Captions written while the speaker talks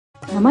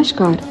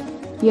Namaskar.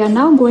 We are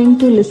now going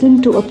to listen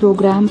to a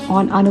program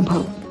on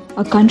Anubhav,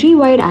 a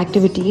countrywide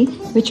activity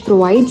which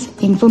provides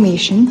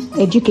information,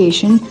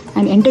 education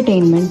and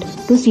entertainment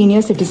to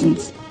senior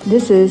citizens.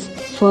 This is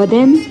for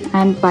them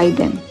and by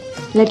them.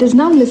 Let us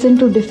now listen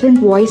to different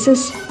voices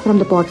from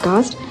the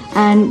podcast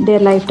and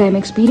their lifetime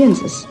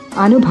experiences.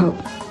 Anubhav,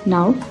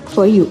 now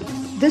for you.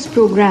 This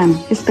program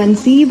is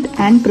conceived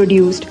and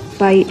produced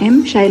by M.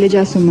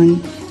 Shailaja Suman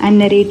and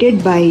narrated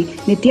by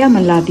Nitya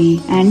Malladi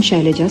and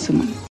Shailaja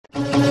Suman.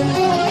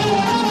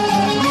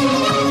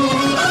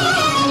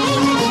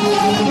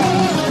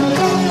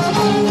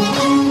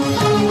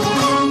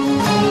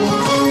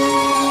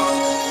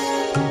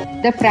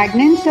 The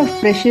fragrance of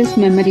precious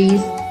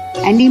memories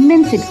and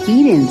immense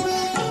experience,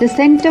 the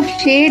scent of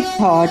shared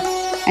thoughts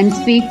and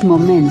sweet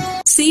moments.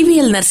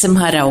 CVL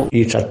Narasimha Rao.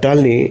 ఈ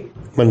చట్టాల్ని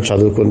మనం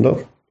చదువుకుందాం,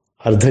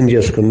 అర్థం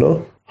చేసుకుందాం,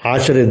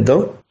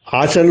 ఆచరిద్దాం.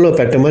 ఆచరణలో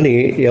పెట్టమని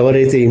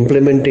ఎవరైతే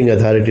implementing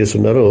authorities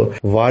ఉన్నారో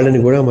వాళ్ళని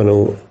కూడా మనం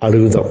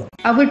అడుగుదాం.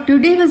 Our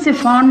today was a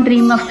fond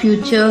dream of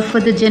future for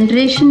the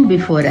generation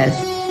before us.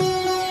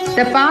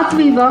 The path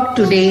we walk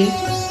today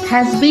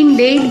has been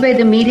laid by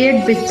the myriad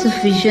bits of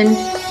vision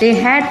they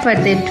had for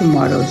their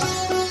tomorrows.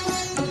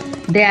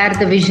 They are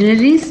the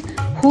visionaries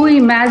who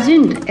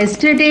imagined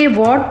yesterday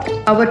what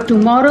our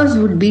tomorrows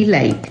would be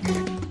like.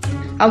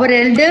 Our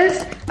elders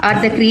are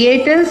the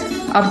creators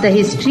of the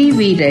history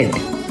we read.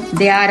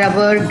 They are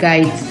our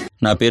guides.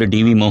 నా పేరు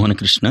డివి మోహన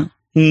కృష్ణ.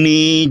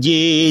 నీ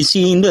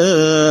చేసిన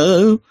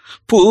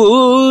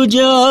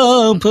పూజా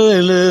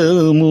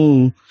ఫలము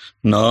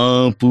నా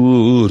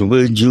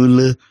పూర్వజుల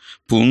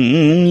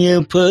పుణ్య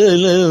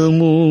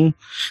ఫలము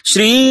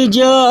శ్రీ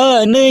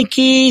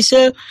జానకీస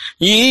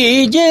ఈ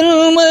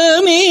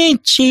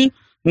జన్మమిచ్చి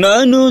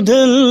నను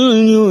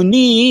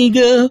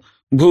ధన్యునిగా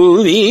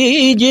భువి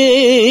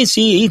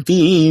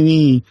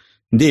చేసితివి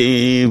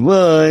దేవాదిదేవా.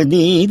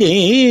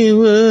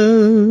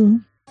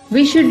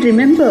 We should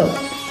remember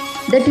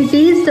that it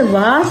is the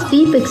vast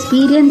deep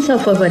experience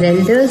of our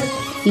elders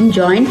in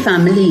joint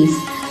families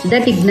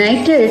that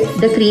ignited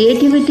the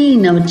creativity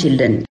in our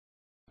children.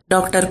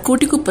 Doctor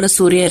Kutikuppala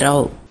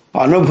Suryarao.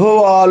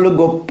 అనుభవాలు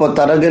గొప్ప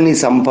తరగని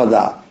సంపద,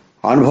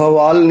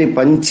 అనుభవాల్ని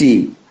పంచి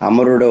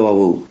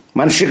అమరుడవవు.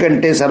 మనిషి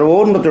కంటే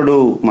సర్వోన్నతుడు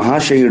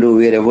మహాశయుడు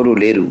వేరెవరూ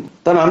లేరు.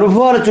 తన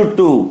అనుభవాల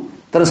చుట్టూ,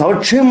 తన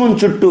సంక్షేమం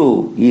చుట్టూ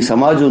ఈ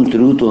సమాజం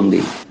తిరుగుతోంది.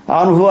 ఆ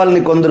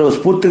అనుభవాల్ని కొందరు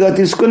స్ఫూర్తిగా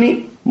తీసుకుని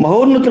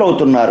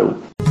మహోన్నతులవుతున్నారు.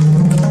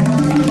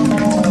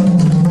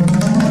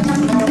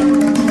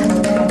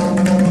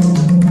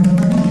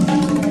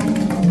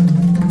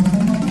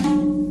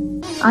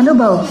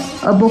 Anubhav,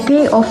 a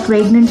bouquet of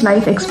fragrant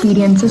life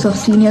experiences of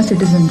senior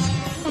citizens,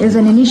 is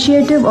an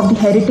initiative of the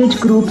heritage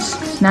groups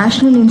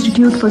National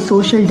Institute for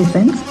Social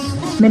Defence,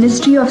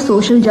 Ministry of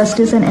Social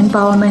Justice and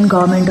Empowerment,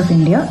 Government of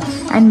India,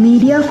 and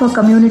Media for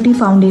Community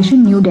Foundation,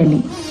 New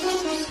Delhi.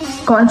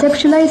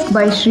 Conceptualized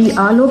by Sri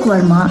Alok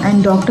Verma and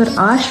Dr.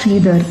 R.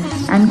 Sridhar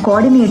and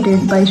coordinated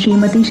by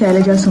Srimati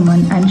Shailaja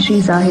Suman and Sri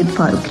Zahid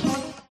Farooqi.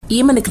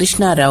 Emani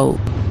Krishnarao.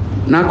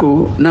 నాకు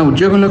నా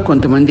ఉద్యోగంలో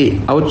కొంతమంది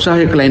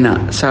ఔత్సాహికులైన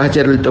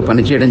సహచరులతో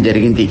పనిచేయడం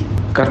జరిగింది.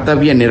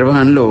 కర్తవ్య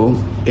నిర్వహణలో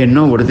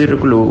ఎన్నో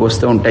ఒడిదుడుకులు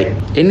వస్తూ ఉంటాయి.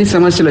 ఎన్ని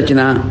సమస్యలు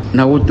వచ్చినా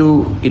నవ్వుతూ,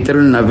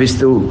 ఇతరులను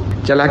నవ్విస్తూ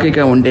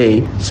చలాకీగా ఉండే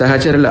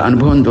సహచరుల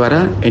అనుభవం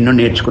ద్వారా ఎన్నో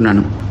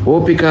నేర్చుకున్నాను.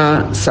 ఓపిక,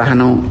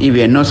 సహనం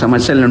ఇవి ఎన్నో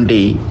సమస్యల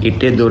నుండి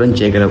ఇట్టే దూరం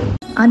చేయగలవు.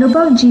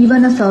 Anubhav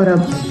Jeevana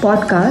Saurabh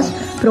podcast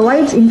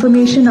provides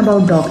information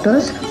about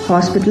doctors,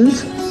 hospitals,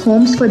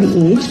 homes for the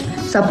aged,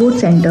 support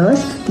centers,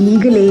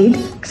 legal aid,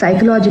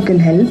 psychological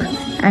help,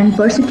 and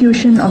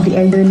persecution of the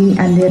elderly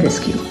and their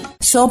rescue.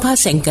 శోభా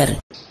శంకర్.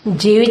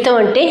 జీవితం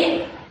అంటే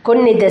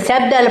కొన్ని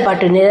దశాబ్దాల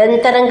పాటు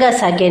నిరంతరంగా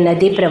సాగే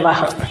నదీ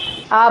ప్రవాహం.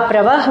 ఆ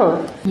ప్రవాహం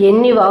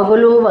ఎన్ని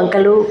వాగులు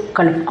వంకలు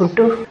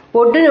కలుపుకుంటూ,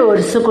 ఒడ్డును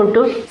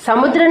ఒరుసుకుంటూ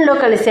సముద్రంలో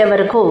కలిసే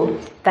వరకు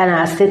తన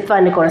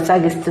అస్తిత్వాన్ని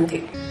కొనసాగిస్తుంది.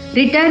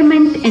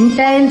 Retirement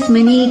entails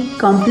many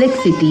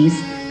complexities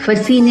for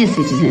senior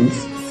citizens,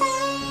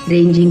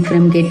 ranging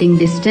from getting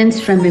distance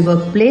from a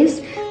workplace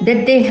that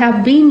they have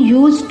been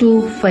used to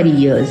for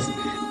years,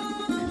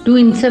 to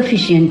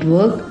insufficient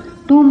work,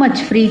 too much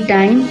free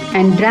time,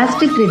 and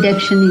drastic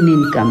reduction in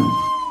income.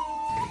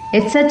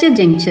 At such a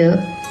juncture,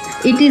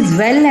 it is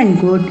well and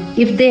good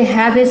if they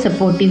have a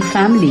supportive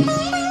family.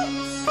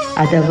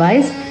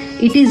 Otherwise,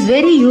 it is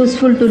very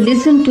useful to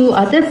listen to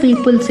other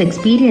people's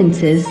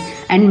experiences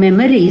and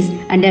memories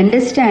and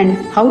understand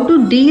how to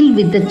deal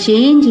with the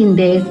change in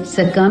their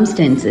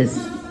circumstances.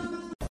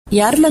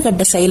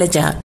 Yarlagadda Shailaja.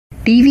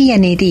 TV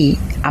అనేది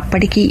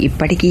అప్పటికీ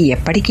ఇప్పటికీ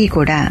ఎప్పటికీ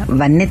కూడా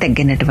వన్నె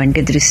తగ్గినటువంటి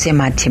దృశ్య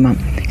మాధ్యమం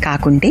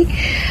కాకుంటే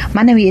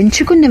మనం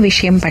ఎంచుకున్న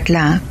విషయం పట్ల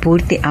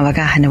పూర్తి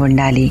అవగాహన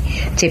ఉండాలి,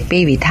 చెప్పే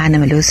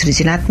విధానంలో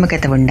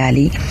సృజనాత్మకత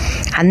ఉండాలి,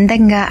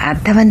 అందంగా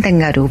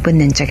అర్థవంతంగా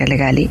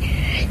రూపొందించగలగాలి.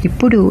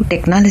 ఇప్పుడు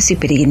టెక్నాలజీ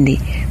పెరిగింది,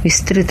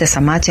 విస్తృత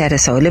సమాచార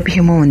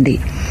సౌలభ్యము ఉంది.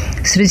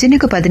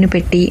 సృజనకు పదును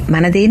పెట్టి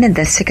మనదైన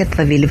దర్శకత్వ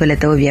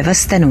విలువలతో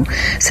వ్యవస్థను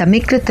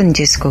సమీకృతం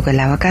చేసుకోగల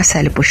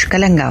అవకాశాలు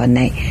పుష్కలంగా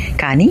ఉన్నాయి.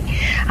 కానీ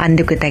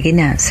అందుకు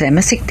తగిన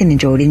శ్రమశక్తిని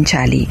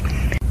జోడించాలి.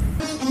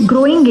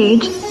 Growing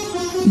age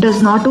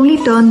does not only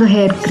turn the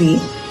hair grey,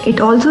 it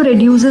also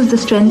reduces the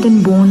strength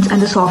in bones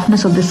and the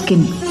softness of the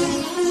skin.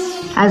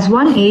 As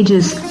one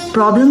ages,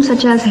 problems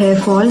such as hair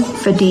fall,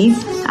 fatigue,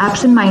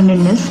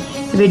 absent-mindedness,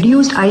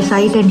 reduced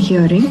eyesight and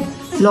hearing,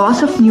 loss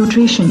of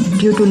nutrition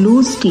due to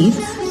loose teeth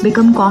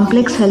become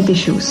complex health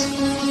issues.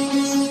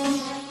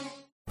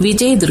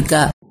 Vijay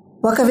Durga.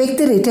 ఒక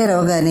వ్యక్తి retire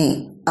అవగానే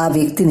ఆ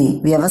వ్యక్తిని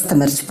వ్యవస్థ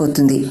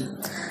మర్చిపోతుంది.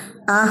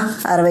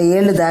 60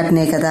 ఏళ్లు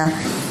దాటినే కదా,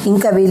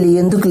 ఇంకా వీళ్ళు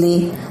ఎందుకులే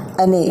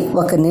అనే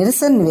ఒక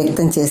నిరసనని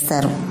వ్యక్తం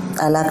చేస్తారు.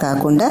 అలా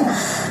కాకుండా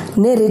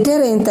నేను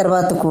రిటైర్ అయిన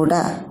తర్వాత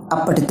కూడా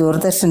అప్పటి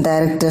దూరదర్శన్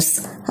డైరెక్టర్స్,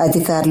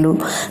 అధికారులు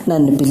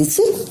నన్ను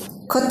పిలిచి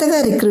కొత్తగా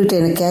రిక్రూట్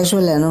అయిన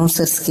క్యాజువల్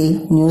అనౌన్సర్స్కి,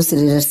 న్యూస్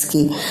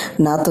రీడర్స్కి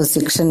నాతో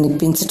శిక్షణ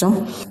ఇప్పించటం,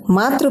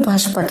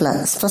 మాతృభాష పట్ల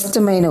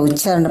స్పష్టమైన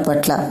ఉచ్చారణ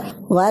పట్ల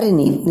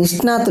వారిని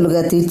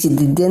నిష్ణాతులుగా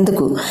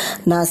తీర్చిదిద్దేందుకు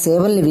నా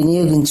సేవల్ని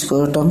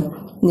వినియోగించుకోవటం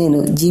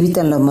నేను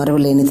జీవితంలో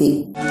మరువలేనిది.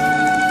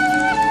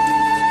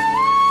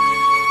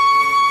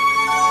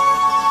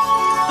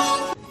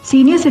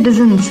 Senior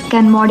citizens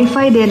can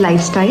modify their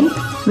lifestyle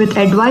with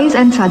advice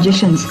and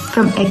suggestions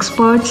from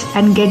experts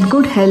and get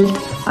good health,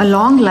 a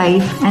long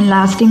life and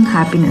lasting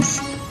happiness.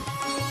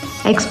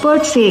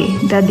 Experts say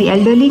that the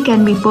elderly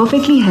can be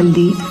perfectly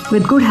healthy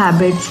with good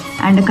habits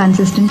and a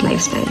consistent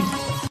lifestyle.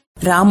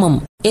 Ramam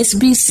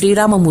SB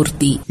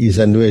Sriramamurthy. ఈ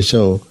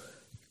సన్నివేశం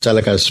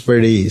చాలా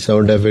కష్టపడి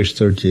sound effects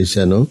తోటి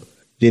చేశాను.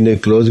 దీన్ని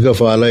close గా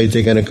follow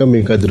అయితే కనుక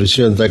మీకు ఆ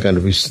దృశ్యం అంతా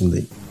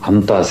కనిపిస్తుంది.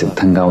 అంతా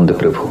సిద్ధంగా ఉంది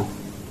ప్రభు.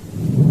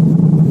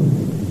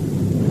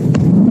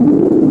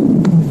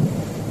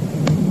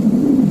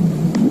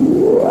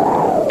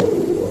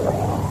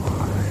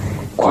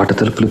 కోట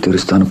తలుపులు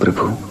తెరుస్తాను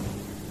ప్రభు.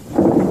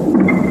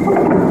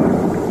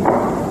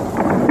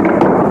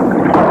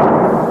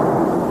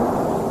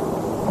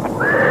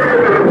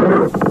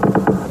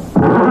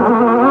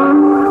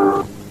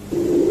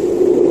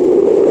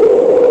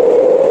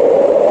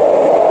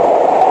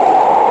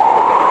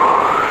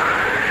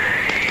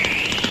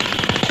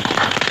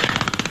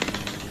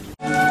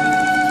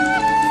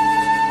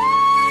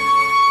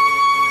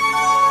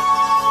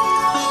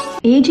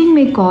 Aging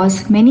may cause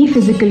many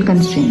physical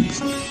constraints,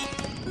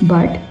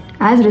 but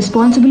as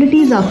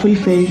responsibilities are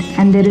fulfilled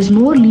and there is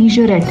more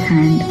leisure at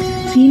hand,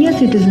 senior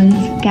citizens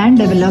can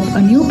develop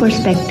a new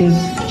perspective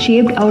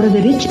shaped out of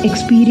the rich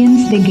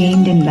experience they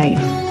gained in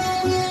life.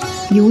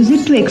 Use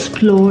it to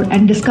explore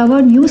and discover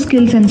new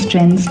skills and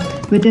strengths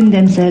within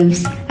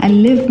themselves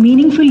and live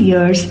meaningful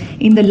years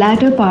in the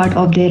latter part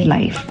of their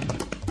life.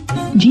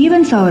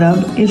 Jeevan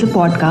Saurabh is a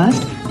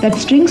podcast that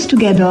strings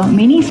together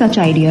many such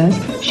ideas,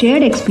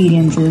 shared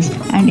experiences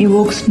and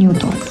evokes new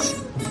thoughts.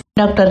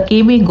 Doctor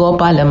K B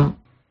Gopalam.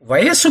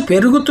 వయస్సు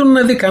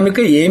పెరుగుతున్నది కనుక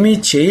ఏమీ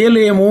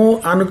చేయలేము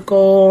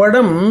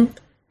అనుకోవడం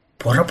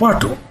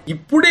పొరపాటు.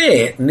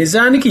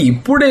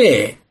 ఇప్పుడే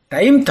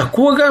time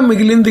తక్కువగా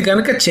మిగిలింది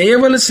కనుక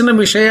చేయవలసిన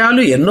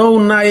విషయాలు ఎన్నో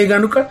ఉన్నాయి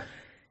కనుక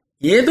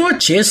ఏదో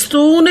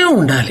చేస్తూనే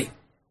ఉండాలి.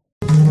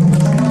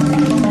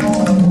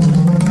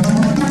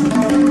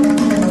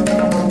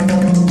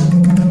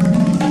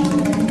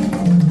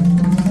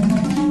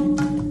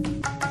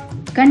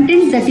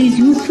 Content that is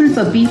useful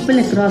for people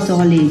across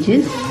all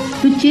ages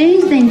to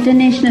change the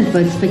international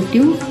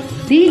perspective,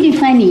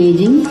 redefine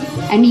aging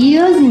and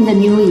years in the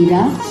new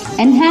era,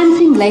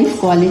 enhancing life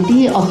quality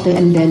of the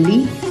elderly,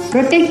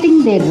 protecting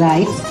their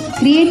rights,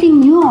 creating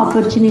new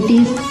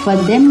opportunities for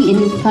them in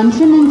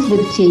consonance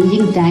with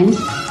changing times,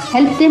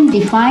 help them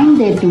define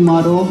their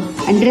tomorrow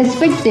and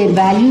respect their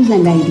values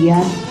and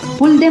ideas,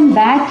 pull them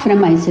back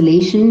from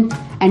isolation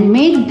and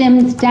make them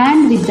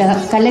stand with the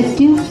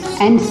collective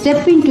and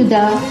step into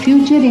the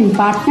future in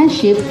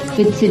partnership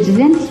with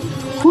citizens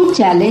who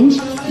challenge,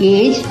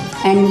 age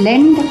and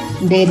lend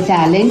their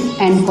talent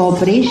and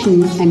cooperation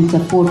and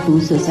support to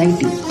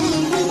society.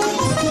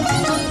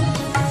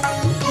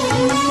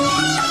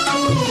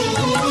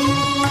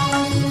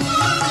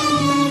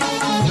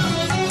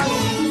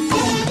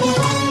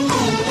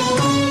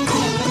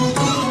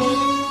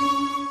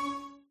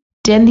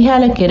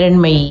 Jandhyala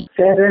Kiranmayi.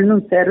 శరణు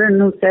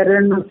శరణు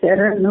శరణు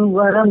శరణు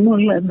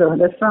వరముల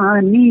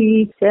దొరసాని,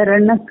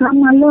 శరణ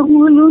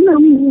కమలములు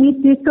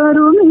నమ్మితి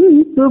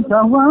కరుణించు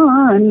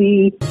భవాని.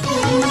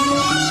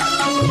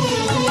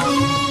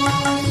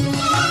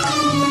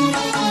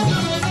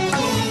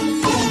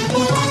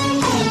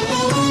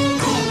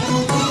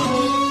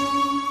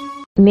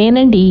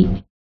 నేనండి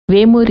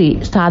వేమూరి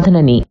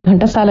సాధనని.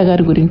 ఘంటసాల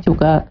గారి గురించి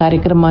ఒక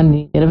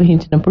కార్యక్రమాన్ని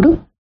నిర్వహించినప్పుడు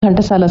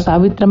ఘంటసాల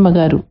సావిత్రమ్మ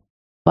గారు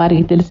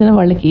వారికి తెలిసిన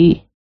వాళ్ళకి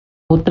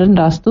ఉత్తరం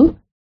రాస్తూ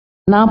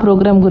నా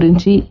ప్రోగ్రాం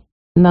గురించి,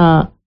 నా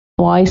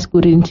వాయిస్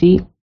గురించి,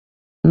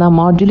 నా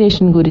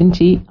మాడ్యులేషన్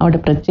గురించి ఆవిడ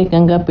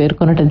ప్రత్యేకంగా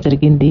పేర్కొనడం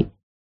జరిగింది.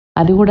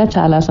 అది కూడా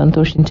చాలా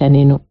సంతోషించాను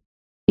నేను.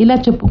 ఇలా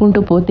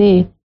చెప్పుకుంటూ పోతే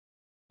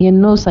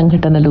ఎన్నో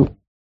సంఘటనలు,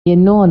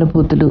 ఎన్నో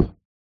అనుభూతులు.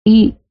 ఈ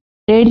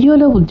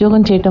రేడియోలో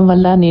ఉద్యోగం చేయటం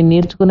వల్ల నేను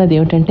నేర్చుకున్నది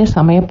ఏమిటంటే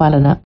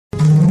సమయపాలన.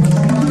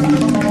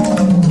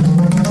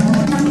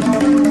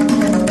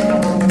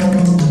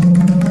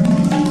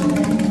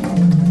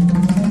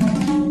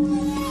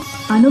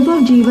 Anubhav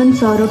Jeevan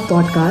Saurabh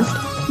podcast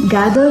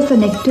gathers the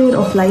nectar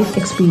of life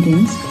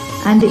experience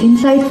and the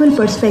insightful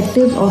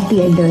perspective of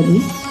the elderly,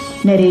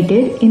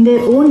 narrated in their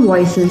own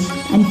voices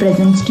and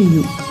presents to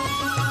you.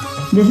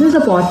 This is a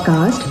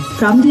podcast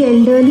from the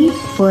elderly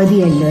for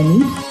the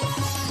elderly,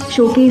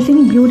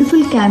 showcasing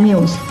beautiful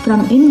cameos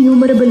from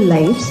innumerable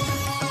lives,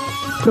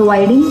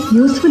 providing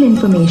useful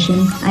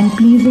information and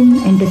pleasing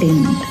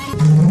entertainment.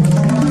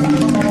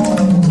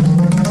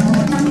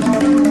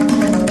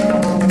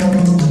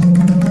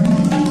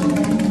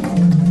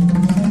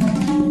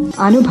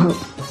 Anubhav,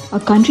 a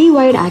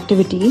countrywide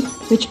activity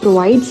which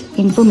provides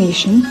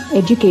information,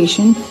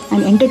 education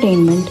and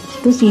entertainment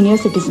to senior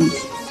citizens.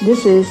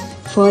 This is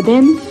for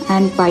them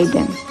and by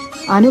them.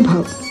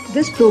 Anubhav.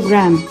 This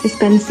program is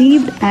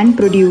conceived and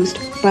produced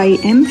by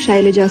M.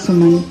 Shailaja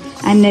Suman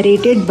and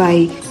narrated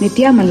by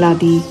Nitya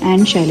Malladi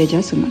and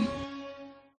Shailaja Suman.